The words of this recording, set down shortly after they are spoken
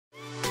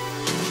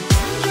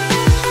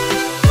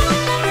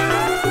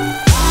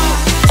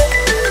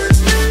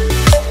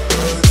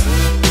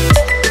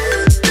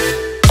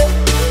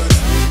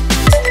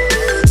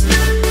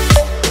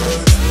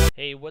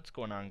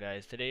going on,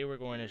 guys? Today we're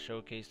going to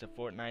showcase the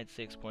Fortnite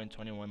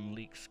 6.21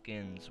 leaked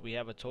skins. We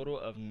have a total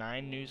of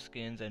 9 new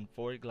skins and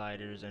 4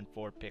 gliders and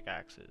 4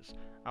 pickaxes.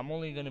 I'm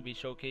only going to be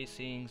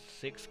showcasing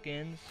 6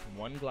 skins,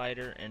 1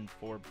 glider, and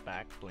 4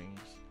 back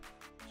blings.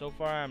 So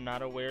far I'm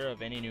not aware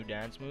of any new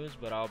dance moves,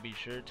 but I'll be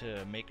sure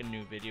to make a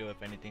new video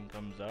if anything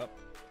comes up.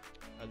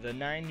 The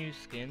 9 new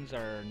skins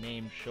are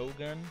named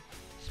Shogun,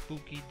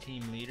 Spooky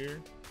Team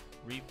Leader,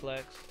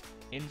 Reflex,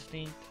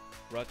 Instinct,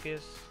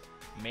 Ruckus,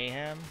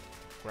 Mayhem,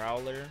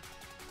 Growler,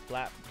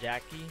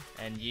 Flapjackie,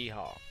 and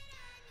Yee-Haw.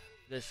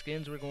 The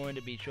skins we're going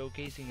to be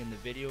showcasing in the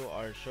video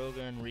are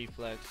Shogun,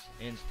 Reflex,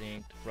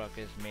 Instinct,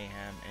 Ruckus,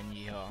 Mayhem, and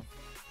Yee-Haw.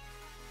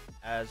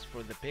 As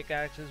for the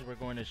pickaxes, we're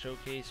going to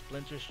showcase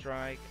Splinter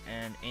Strike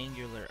and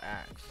Angular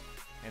Axe,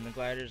 and the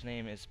glider's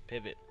name is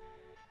Pivot.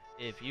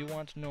 If you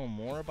want to know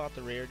more about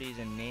the rarities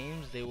and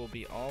names, they will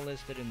be all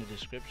listed in the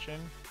description.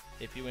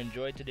 If you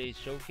enjoyed today's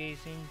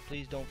showcasing,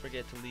 please don't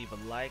forget to leave a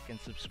like and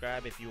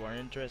subscribe if you are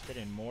interested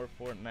in more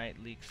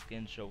Fortnite leaked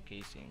skin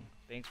showcasing.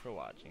 Thanks for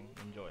watching.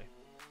 Enjoy.